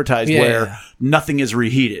them advertised where yeah. nothing is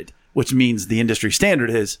reheated, which means the industry standard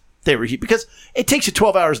is they reheat because it takes you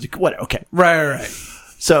 12 hours to what? Okay. Right.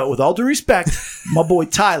 So with all due respect, my boy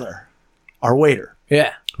Tyler, our waiter,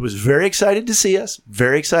 Yeah. who was very excited to see us,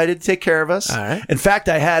 very excited to take care of us. All right. In fact,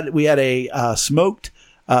 we had a smoked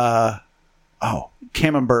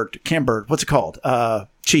camembert. What's it called?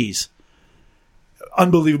 Cheese.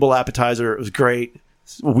 Unbelievable appetizer. It was great.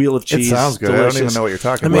 A wheel of cheese. It sounds good. Delicious. I don't even know what you're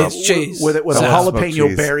talking I mean, about. it's cheese. With a Smoked jalapeno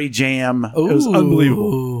cheese. berry jam. Ooh. It was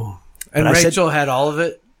unbelievable. And But I said- Rachel had all of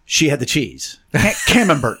it. She had the cheese.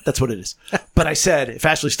 Camembert. That's what it is. But I said, if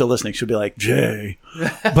Ashley's still listening, she'll be like, Jay.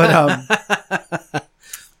 But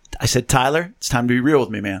I said, Tyler, it's time to be real with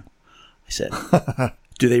me, man. I said,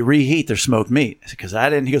 do they reheat their smoked meat? I said, because I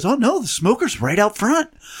didn't. He goes, oh, no, the smoker's right out front.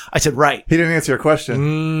 I said, right. He didn't answer your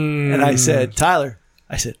question. And I said, Tyler,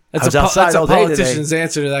 I was That's outside a all day today. politician's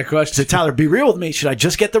answer to that I question. said, Tyler, be real with me. Should I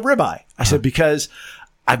just get the ribeye? I said, because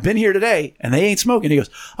I've been here today and they ain't smoking. He goes,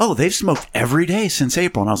 oh, they've smoked every day since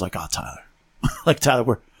April. And I was like, oh, Tyler.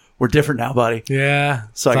 Tyler, we're different now, buddy. Yeah.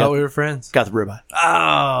 So I thought got- we were friends. Got the ribeye.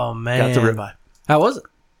 Oh, man. Got the ribeye. How was it?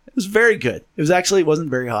 It was very good. It wasn't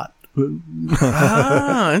very hot. Ah, What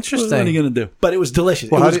are interesting. you going to do? But it was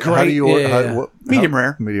delicious. Well, it how was do, great. how do you order? Yeah. Medium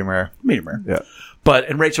rare. Medium rare. Medium rare. Yeah.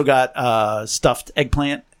 And Rachel got stuffed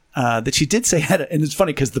eggplant that she did say had, and it's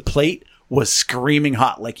funny because the plate was screaming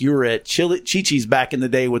hot, like you were at Chi-Chi's back in the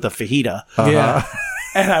day with a fajita. Yeah.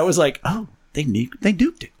 And I was like, oh, they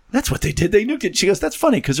nuked it. That's what they did. They nuked it. She goes, that's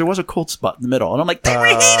funny because there was a cold spot in the middle. And I'm like, they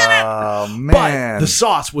reheated it. Oh, But man. the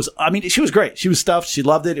sauce was, she was great. She was stuffed. She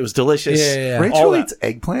loved it. It was delicious. Yeah. Rachel all that. eats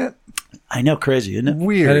eggplant? I know, crazy, isn't it?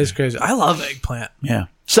 Weird. That is crazy. I love eggplant. Yeah.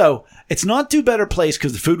 So it's not Do Better Place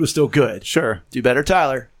because the food was still good. Sure. Do Better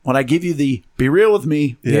Tyler. When I give you the be real with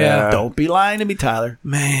me, Yeah. don't be lying to me, Tyler.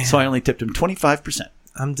 Man. So I only tipped him 25%.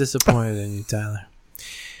 I'm disappointed in you, Tyler.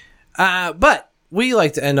 But we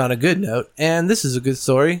like to end on a good note, and this is a good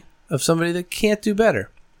story of somebody that can't do better.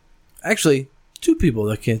 Actually, 2 people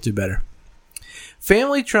that can't do better.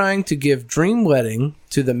 Family trying to give dream wedding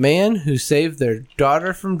to the man who saved their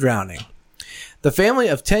daughter from drowning. The family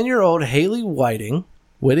of 10-year-old Haley Whiting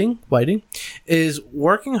is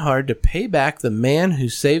working hard to pay back the man who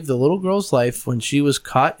saved the little girl's life when she was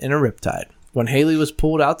caught in a riptide. When Haley was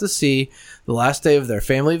pulled out to sea the last day of their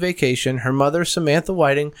family vacation, her mother, Samantha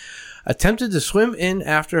Whiting, attempted to swim in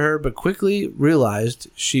after her, but quickly realized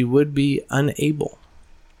she would be unable.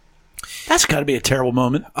 That's got to be a terrible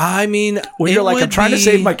moment. I mean, When you're like, I'm trying to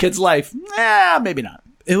save my kid's life. Maybe not.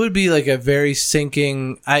 It would be like a very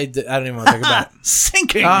sinking. I don't even want to think about it.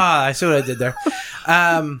 Sinking. I see what I did there.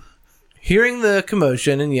 Hearing the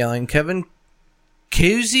commotion and yelling, Kevin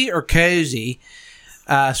Cozy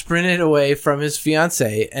sprinted away from his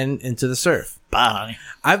fiancée and into the surf. Bye.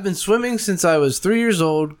 I've been swimming since I was 3 years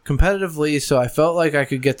old, competitively, so I felt like I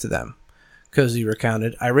could get to them, Cozy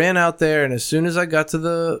recounted. I ran out there, and as soon as I got to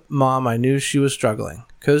the mom, I knew she was struggling.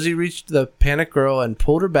 Cozy reached the panicked girl and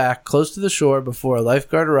pulled her back close to the shore before a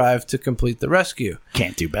lifeguard arrived to complete the rescue.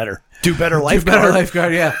 Can't do better. Do better lifeguard. Do better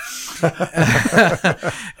lifeguard, yeah.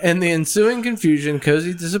 In the ensuing confusion,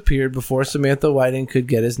 Cozy disappeared before Samantha Whiting could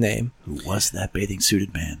get his name. Who was that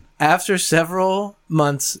bathing-suited man? After several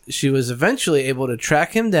months, she was eventually able to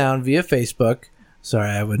track him down via Facebook. Sorry,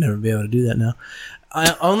 I would never be able to do that now.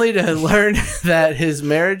 Only to learn that his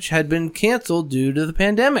marriage had been canceled due to the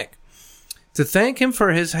pandemic. To thank him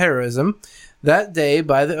for his heroism, that day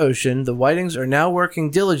by the ocean, the Whitings are now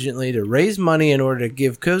working diligently to raise money in order to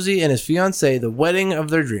give Cozy and his fiancée the wedding of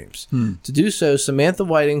their dreams. To do so, Samantha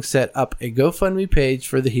Whiting set up a GoFundMe page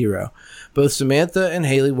for the hero. Both Samantha and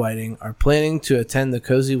Haley Whiting are planning to attend the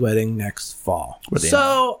Cozy wedding next fall.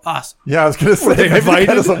 So awesome. Yeah, I was going to say, maybe he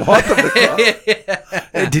doesn't want them to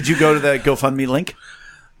come. Did you go to the GoFundMe link?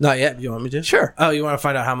 Not yet. You want me to? Sure. Oh, you want to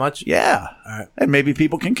find out how much? Yeah. All right. And maybe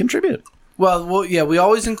people can contribute. Well, yeah, we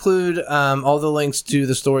always include all the links to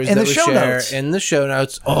the stories In that the we show share notes. in the show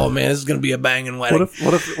notes. Oh man, this is going to be a banging wedding.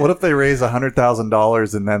 What if they raise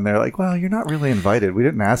 $100,000 and then they're like, well, you're not really invited. We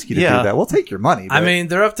didn't ask you to do that. We'll take your money. I but- mean,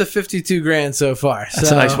 they're up to $52,000 so far. That's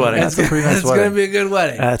a nice wedding. That's a pretty nice It's wedding. going to be a good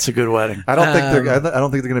wedding. That's a good wedding. I don't think I don't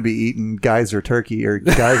think they're going to be eating Geyser turkey or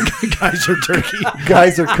Guys are turkey.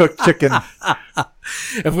 Geyser cooked chicken.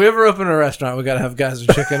 If we ever open a restaurant, we got to have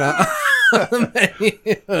Geyser chicken on the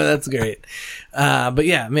menu. That's great. But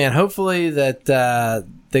yeah, man, hopefully that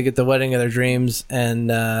they get the wedding of their dreams and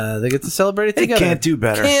they get to celebrate it together. Can't do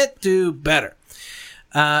better. Can't do better.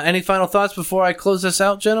 Any final thoughts before I close this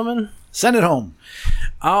out, gentlemen? Send it home.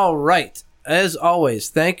 All right. As always,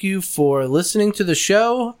 thank you for listening to the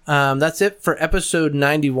show. That's it for episode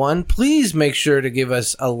 91. Please make sure to give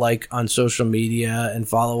us a like on social media and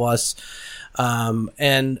follow us.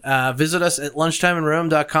 And visit us at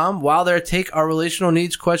lunchtimeinrome.com. While there, take our relational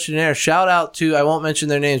needs questionnaire. Shout out to, I won't mention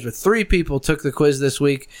their names, but 3 people took the quiz this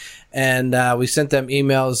week. And we sent them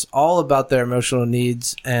emails all about their emotional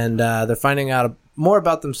needs. And they're finding out more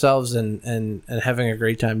about themselves and having a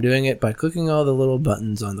great time doing it by clicking all the little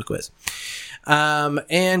buttons on the quiz.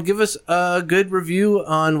 And give us a good review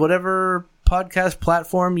on whatever podcast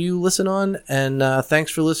platform you listen on. And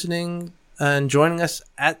thanks for listening and joining us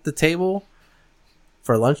at the table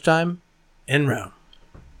for Lunchtime in Rome.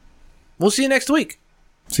 We'll see you next week.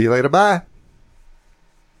 See you later. Bye.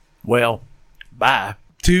 Well, bye.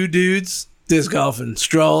 2 dudes disc golfing,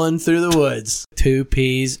 strolling through the woods. 2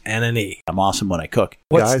 P's and an E. I'm awesome when I cook.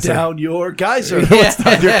 Geyser. What's down your geyser? What's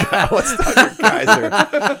down your geyser?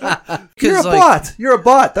 You're a Because, bot. You're a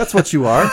bot. That's what you are.